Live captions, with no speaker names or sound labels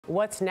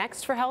What's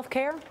next for health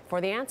care? For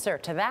the answer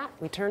to that,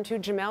 we turn to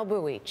Jamelle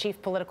Bouie, chief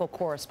political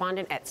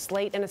correspondent at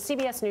Slate and a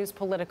CBS News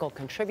political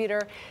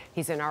contributor.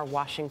 He's in our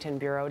Washington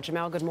bureau.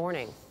 Jamelle, good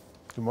morning.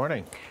 Good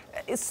morning.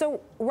 So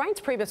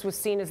Reince Priebus was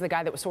seen as the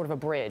guy that was sort of a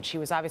bridge. He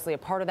was obviously a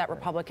part of that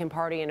Republican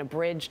Party and a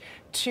bridge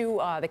to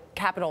the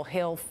Capitol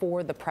Hill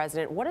for the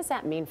president. What does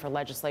that mean for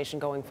legislation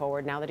going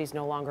forward now that he's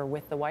no longer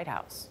with the White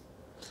House?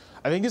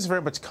 I think this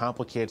very much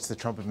complicates the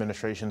Trump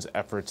administration's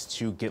efforts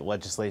to get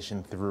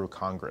legislation through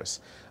Congress.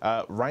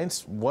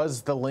 Reince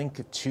was the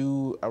link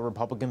to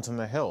Republicans on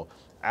the Hill,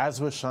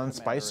 as was Sean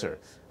Spicer.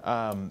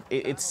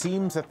 It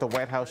seems that the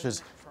White House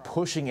is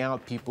pushing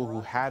out people who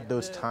had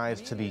those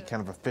ties to the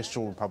kind of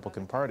official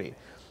Republican Party.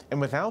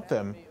 And without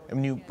them,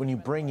 and when you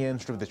bring in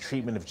sort of the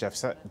treatment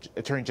of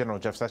Attorney General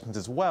Jeff Sessions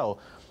as well,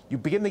 you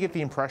begin to get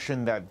the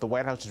impression that the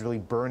White House is really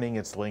burning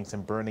its links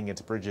and burning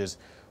its bridges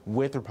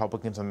with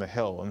Republicans on the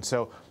Hill. And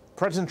so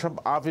President Trump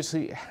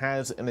obviously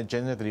has an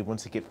agenda that he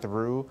wants to get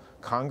through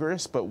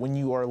Congress, but when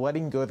you are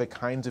letting go the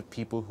kinds of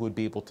people who would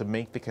be able to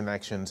make the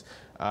connections,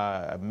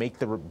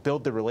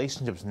 build the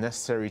relationships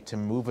necessary to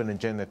move an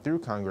agenda through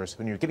Congress,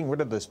 when you're getting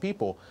rid of those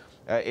people,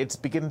 it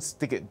begins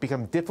to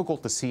become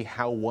difficult to see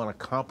how one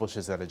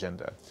accomplishes that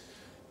agenda.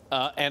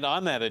 And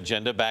on that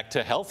agenda, back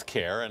to health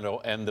care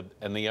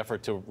and the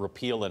effort to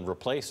repeal and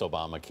replace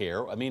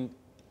Obamacare. I mean,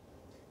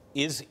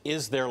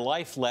 is there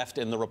life left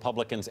in the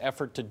Republicans'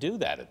 effort to do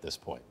that at this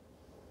point?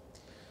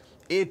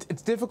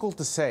 It's difficult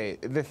to say.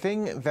 The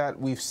thing that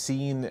we've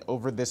seen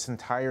over this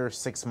entire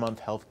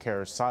 6-month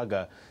healthcare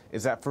saga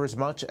is that for as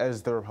much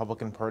as the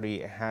Republican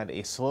Party had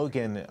a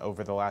slogan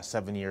over the last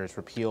 7 years,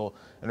 repeal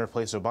and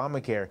replace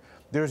Obamacare,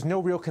 there's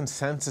no real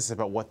consensus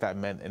about what that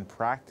meant in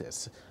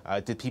practice.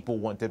 Did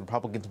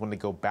Republicans want to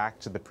go back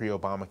to the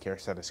pre-Obamacare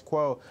status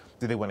quo?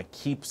 Did they want to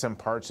keep some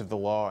parts of the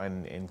law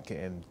and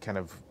kind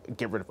of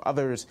get rid of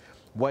others?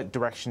 What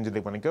direction do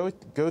they want to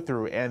go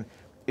through? And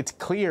it's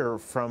clear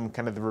from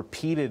kind of the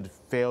repeated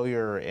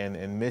failure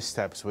and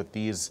missteps with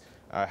these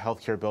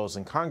healthcare bills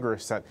in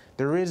Congress that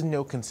there is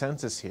no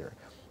consensus here.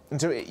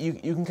 And so you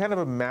can kind of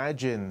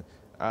imagine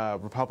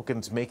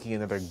Republicans making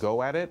another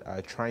go at it,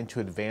 trying to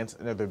advance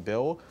another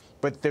bill,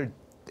 but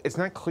it's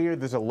not clear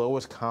there's a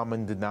lowest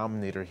common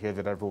denominator here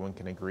that everyone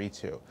can agree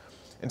to.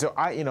 And so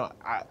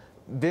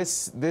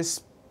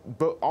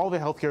but all the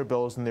healthcare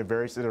bills in their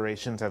various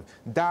iterations have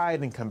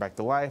died and come back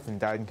to life and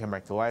died and come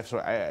back to life. So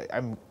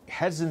I'm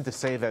hesitant to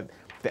say that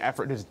the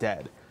effort is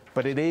dead.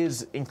 But it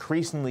is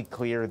increasingly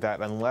clear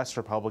that unless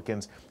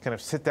Republicans kind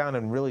of sit down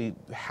and really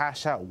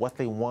hash out what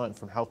they want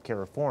from healthcare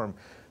reform,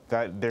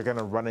 that they're going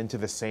to run into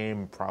the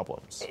same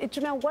problems.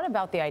 Jamelle, what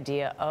about the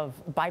idea of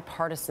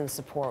bipartisan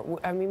support?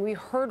 I mean, we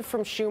heard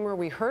from Schumer,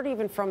 we heard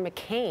even from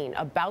McCain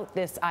about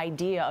this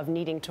idea of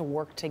needing to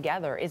work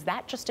together. Is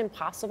that just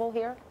impossible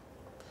here?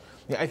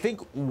 Yeah, I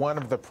think one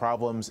of the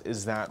problems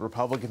is that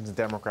Republicans and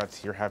Democrats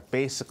here have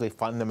basically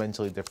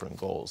fundamentally different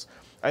goals.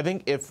 I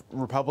think if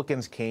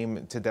Republicans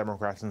came to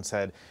Democrats and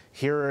said,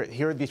 here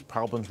are these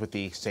problems with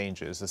the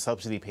exchanges, the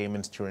subsidy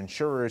payments to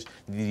insurers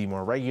need to be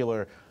more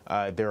regular,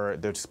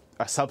 there's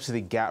a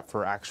subsidy gap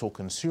for actual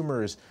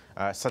consumers,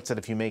 such that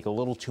if you make a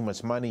little too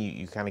much money,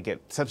 you kind of get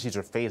subsidies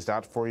are phased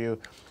out for you.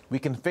 We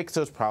can fix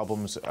those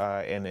problems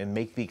and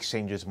make the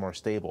exchanges more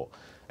stable.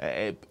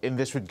 And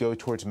this would go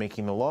towards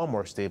making the law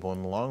more stable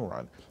in the long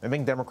run. I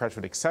think Democrats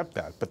would accept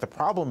that. But the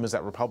problem is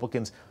that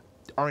Republicans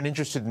aren't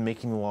interested in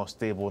making the law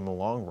stable in the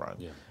long run.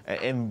 Yeah.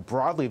 And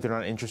broadly, they're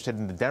not interested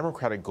in the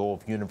Democratic goal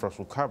of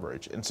universal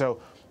coverage. And so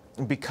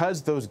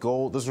because those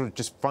are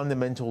just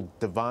fundamental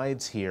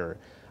divides here,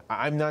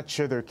 I'm not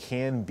sure there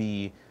can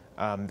be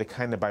the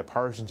kind of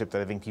bipartisanship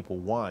that I think people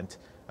want,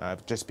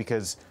 just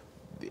because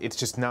it's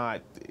just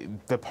not,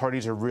 the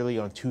parties are really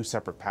on two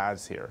separate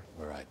paths here.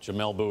 All right.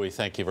 Jamelle Bouie,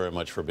 thank you very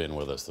much for being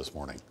with us this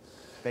morning.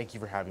 Thank you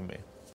for having me.